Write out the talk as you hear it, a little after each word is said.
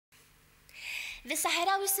The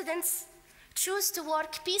Sahrawi students choose to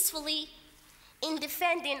work peacefully in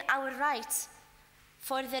defending our rights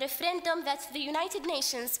for the referendum that the United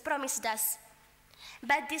Nations promised us.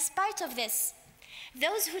 But despite of this,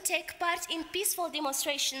 those who take part in peaceful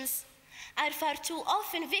demonstrations are far too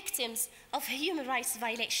often victims of human rights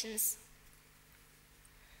violations.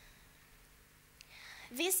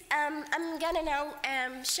 I'm gonna now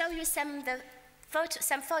show you some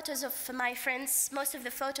photos of my friends. Most of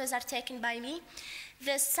the photos are taken by me.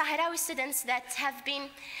 The Sahrawi students that have been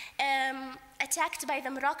attacked by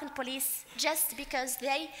the Moroccan police just because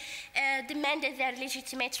they demanded their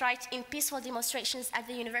legitimate right in peaceful demonstrations at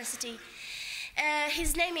the university.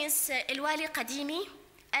 His name is El-Wali Qadimi,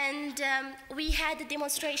 and we had a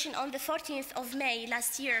demonstration on the 14th of May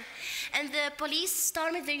last year, and the police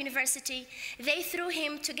stormed the university. They threw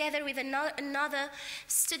him together with another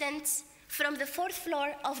student from the 4th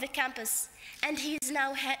floor of the campus, and he is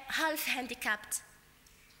now half handicapped.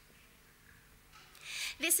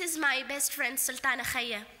 This is my best friend, Sultana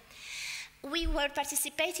Khaya. We were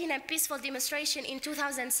participating in a peaceful demonstration in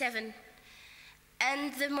 2007,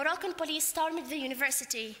 and the Moroccan police stormed the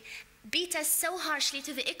university, beat us so harshly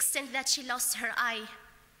to the extent that she lost her eye.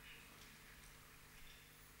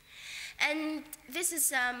 And this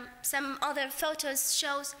is some other photos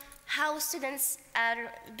shows how students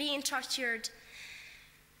are being tortured,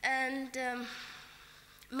 and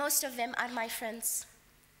most of them are my friends.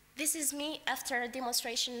 This is me after a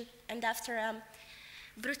demonstration and after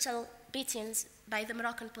brutal beatings by the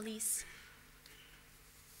Moroccan police.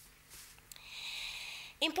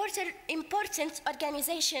 Important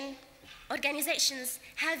organizations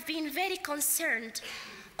have been very concerned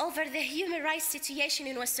over the human rights situation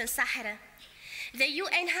in Western Sahara. The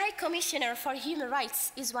UN High Commissioner for Human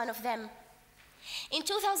Rights is one of them. In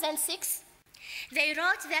 2006, they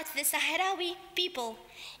wrote that the Sahrawi people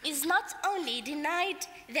is not only denied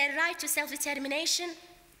their right to self-determination,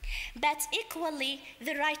 but equally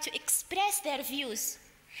the right to express their views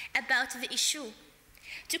about the issue,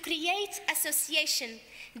 to create association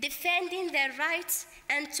defending their rights,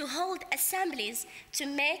 and to hold assemblies to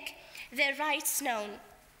make their rights known.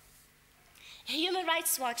 Human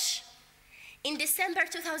Rights Watch, in December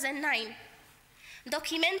 2009,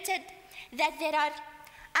 documented that there are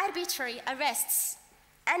arbitrary arrests,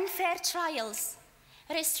 unfair trials,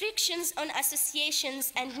 restrictions on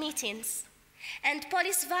associations and meetings, and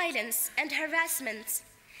police violence and harassment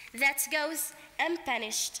that goes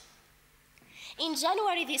unpunished. In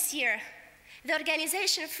January this year, the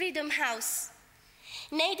organization Freedom House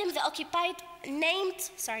named the occupied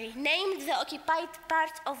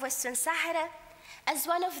part of Western Sahara as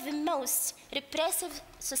one of the most repressive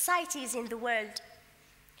societies in the world,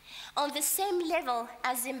 on the same level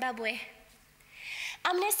as Zimbabwe.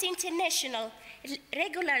 Amnesty International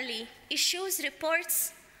regularly issues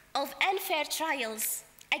reports of unfair trials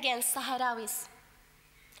against Sahrawis.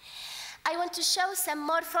 I want to show some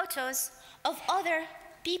more photos of other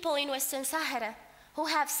people in Western Sahara who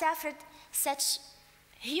have suffered such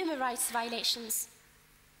human rights violations.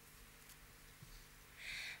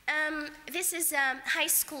 This is a high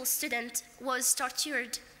school student who was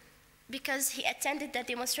tortured because he attended the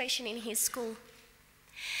demonstration in his school.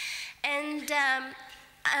 And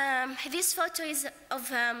this photo is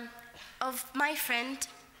of my friend.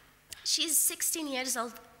 She's 16 years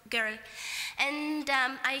old girl, and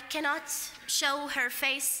I cannot show her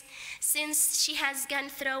face since she has gone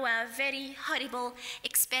through a very horrible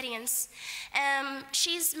experience.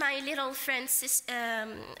 She's my little friend's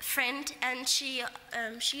friend, and she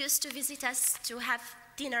used to visit us to have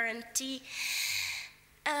dinner and tea.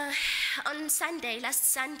 On Sunday,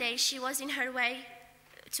 last Sunday, she was in her way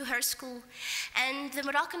to her school, and the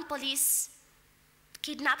Moroccan police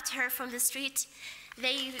kidnapped her from the street.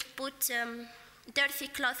 They put dirty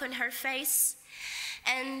cloth on her face,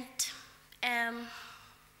 and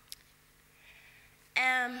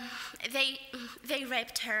they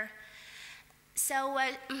raped her. So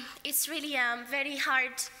it's really a very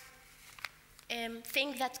hard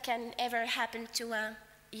thing that can ever happen to a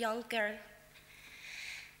young girl.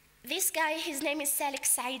 This guy, his name is Salik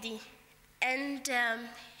Saidi, and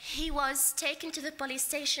he was taken to the police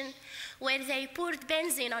station where they poured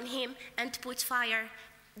benzene on him and put fire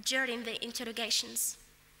during the interrogations.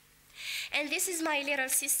 And this is my little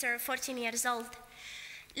sister, 14 years old.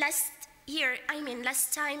 Last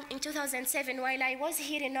time in 2007, while I was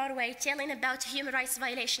here in Norway telling about human rights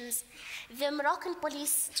violations, the Moroccan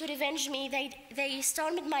police, to revenge me, they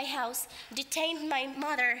stormed my house, detained my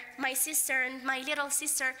mother, my sister, and my little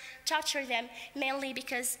sister, tortured them, mainly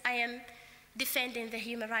because I am defending the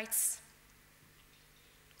human rights.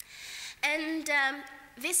 And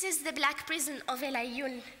this is the black prison of El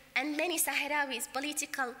Ayoun, and many Sahrawi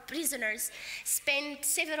political prisoners spend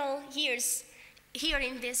several years here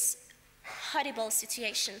in this horrible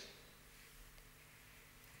situation.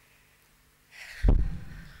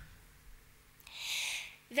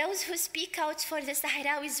 Those who speak out for the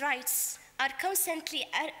Sahrawi's rights are constantly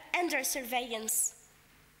under surveillance.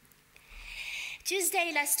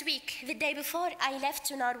 Tuesday last week, the day before I left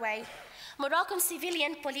to Norway, Moroccan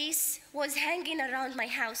civilian police was hanging around my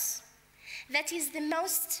house. That is the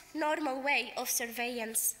most normal way of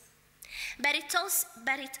surveillance. But it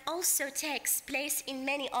also takes place in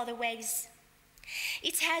many other ways.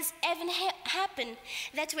 It has even happened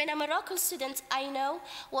that when a Moroccan student I know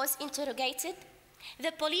was interrogated,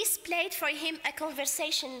 the police played for him a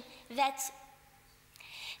conversation that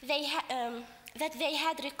they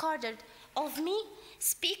had recorded of me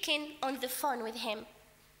speaking on the phone with him.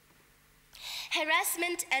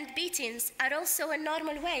 Harassment and beatings are also a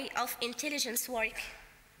normal way of intelligence work.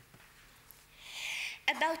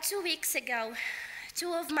 About 2 weeks ago,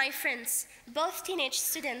 2 of my friends, both teenage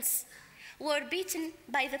students, were beaten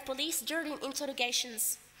by the police during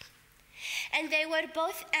interrogations. And they were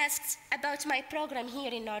both asked about my program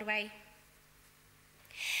here in Norway.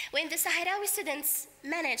 When the Sahrawi students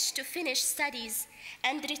manage to finish studies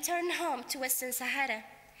and return home to Western Sahara,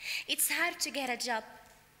 it's hard to get a job.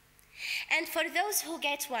 And for those who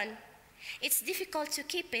get one, it's difficult to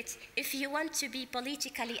keep it if you want to be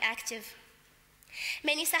politically active.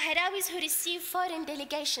 Many Sahrawis who receive foreign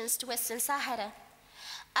delegations to Western Sahara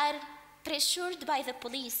are pressured by the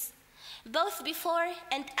police, both before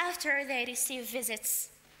and after they receive visits.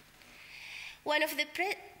 One of the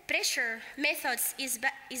pressure methods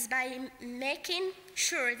is by making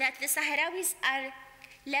sure that the Sahrawis are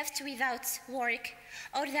left without work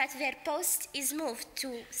or that their post is moved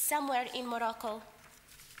to somewhere in Morocco.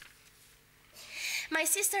 My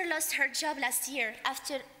sister lost her job last year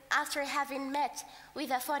after having met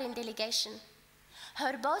with a foreign delegation.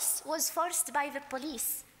 Her boss was forced by the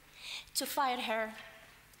police to fire her.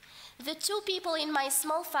 The 2 people in my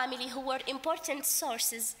small family who were important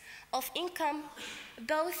sources of income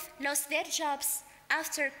both lost their jobs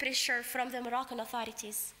after pressure from the Moroccan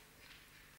authorities.